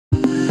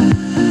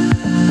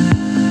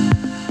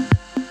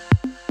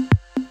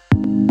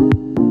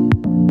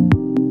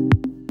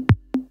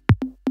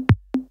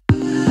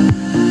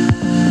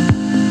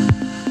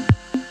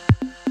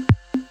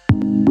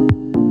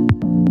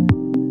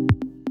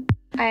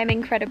am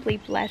incredibly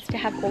blessed to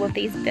have all of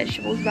these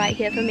vegetables right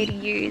here for me to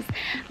use.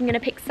 I'm going to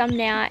pick some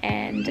now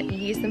and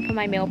use them for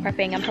my meal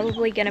prepping. I'm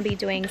probably going to be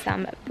doing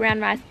some brown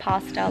rice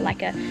pasta,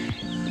 like a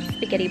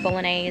spaghetti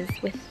bolognese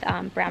with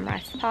brown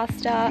rice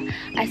pasta.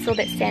 I saw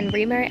that San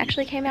Remo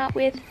actually came out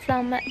with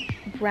some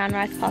brown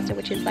rice pasta,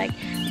 which is like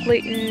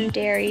gluten,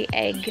 dairy,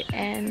 egg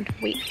and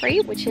wheat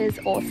free, which is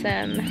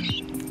awesome.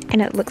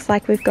 And it looks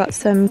like we've got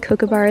some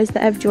kookaburras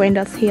that have joined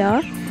us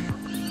here.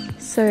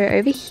 So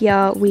over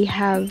here we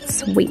have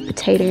sweet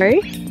potato.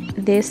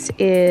 This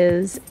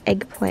is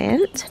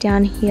eggplant.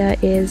 Down here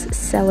is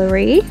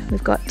celery.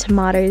 We've got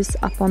tomatoes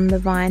up on the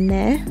vine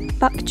there.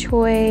 Bok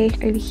choy.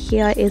 Over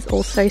here is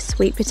also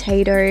sweet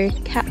potato.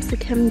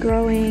 Capsicum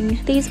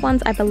growing. These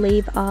ones I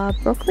believe are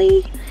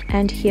broccoli.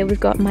 And here we've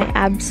got my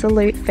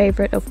absolute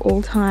favorite of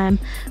all time,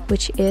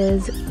 which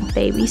is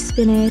baby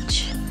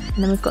spinach.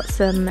 And then we've got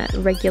some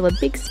regular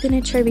big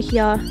spinach over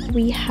here.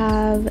 We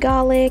have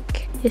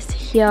garlic. This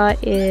here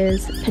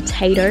is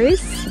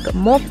potatoes. We've got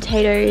more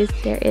potatoes.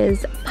 There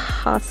is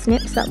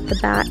parsnips up the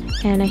back,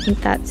 and I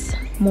think that's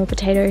more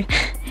potato.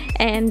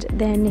 And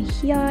then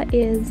here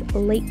is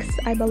leeks,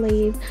 I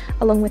believe,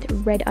 along with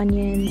red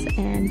onions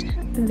and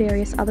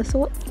various other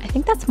sorts. I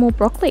think that's more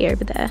broccoli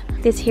over there.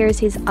 This here is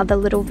his other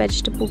little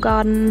vegetable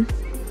garden.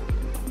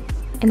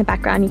 In the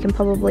background you can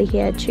probably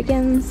hear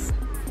chickens.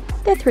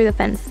 They're through the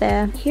fence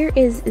there. Here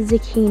is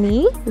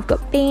zucchini. We've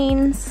got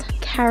beans,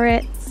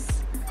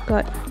 carrots,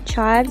 got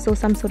chives or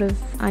some sort of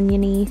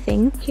oniony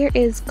thing. Here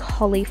is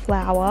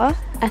cauliflower.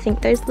 I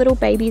think those little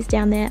babies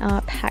down there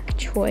are pak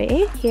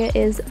choy. Here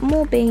is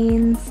more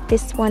beans.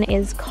 This one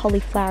is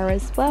cauliflower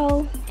as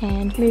well.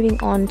 And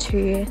moving on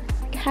to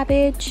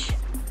cabbage.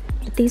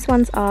 These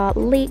ones are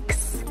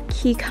leeks,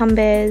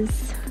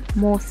 cucumbers,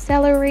 more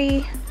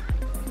celery.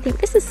 I think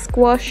this is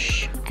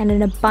squash, and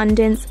an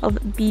abundance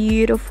of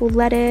beautiful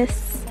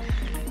lettuce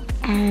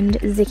and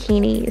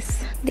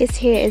zucchinis. This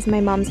here is my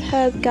mum's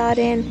herb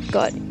garden.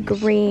 Got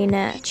green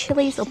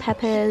chilies or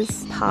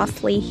peppers,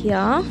 parsley here.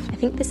 I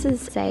think this is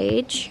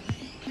sage.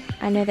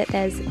 I know that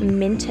there's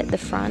mint at the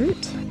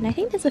front, and I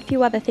think there's a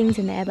few other things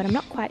in there, but I'm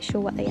not quite sure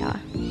what they are.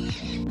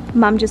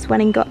 Mum just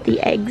went and got the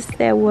eggs.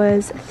 There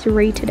was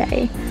 3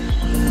 today.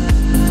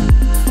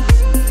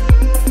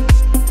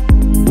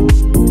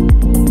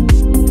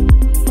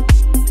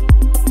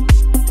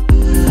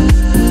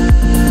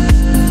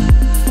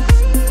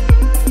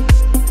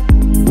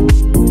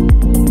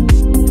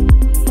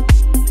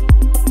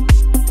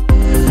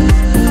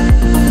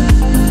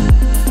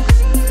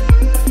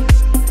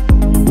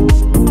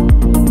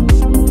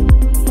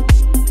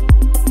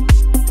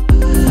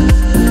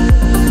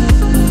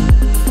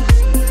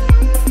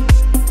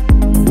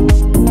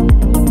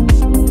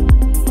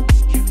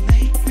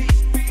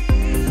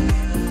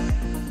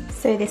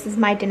 This is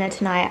my dinner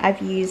tonight.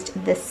 I've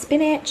used the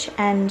spinach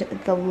and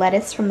the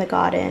lettuce from the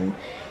garden,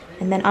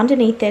 and then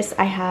underneath this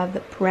I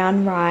have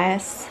brown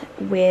rice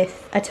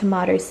with a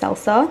tomato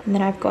salsa, and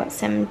then I've got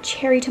some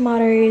cherry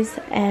tomatoes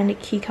and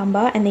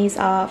cucumber, and these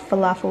are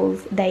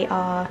falafels. They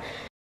are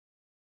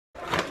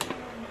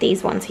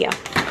these ones here.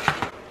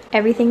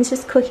 Everything's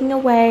just cooking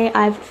away.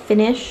 I've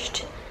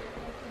finished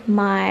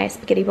my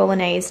spaghetti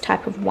bolognese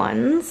type of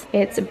ones.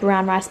 It's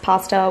brown rice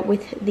pasta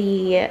with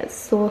the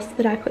sauce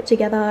that I put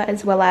together,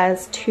 as well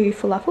as 2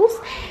 falafels.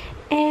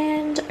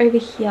 And over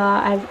here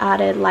I've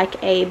added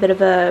like a bit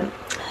of a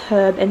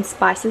herb and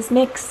spices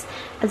mix,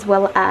 as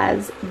well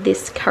as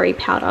this curry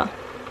powder.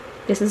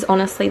 This is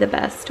honestly the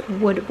best,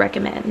 would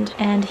recommend.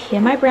 And here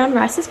my brown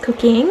rice is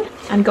cooking.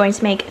 I'm going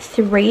to make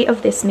 3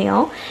 of this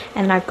meal,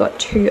 and I've got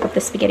 2 of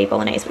the spaghetti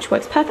bolognese, which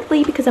works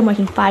perfectly because I'm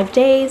working 5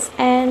 days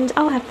and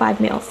I'll have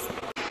 5 meals.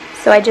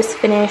 So I just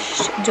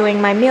finished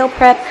doing my meal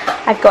prep.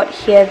 I've got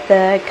here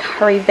the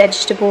curry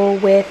vegetable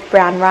with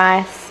brown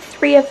rice,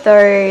 3 of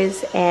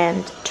those,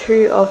 and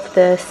 2 of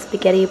the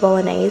spaghetti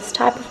bolognese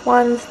type of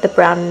ones. The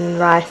brown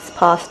rice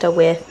pasta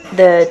with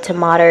the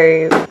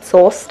tomato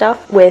sauce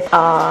stuff with 2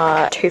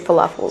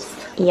 falafels.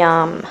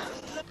 Yum.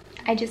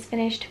 I just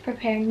finished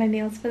preparing my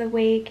meals for the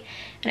week,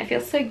 and it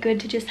feels so good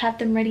to just have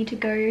them ready to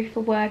go for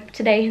work.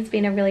 Today has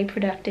been a really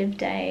productive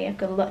day. I've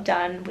got a lot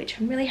done, which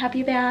I'm really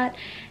happy about,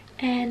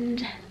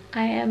 and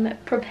I am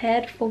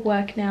prepared for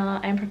work now.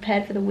 I'm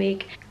prepared for the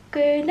week.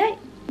 Good night.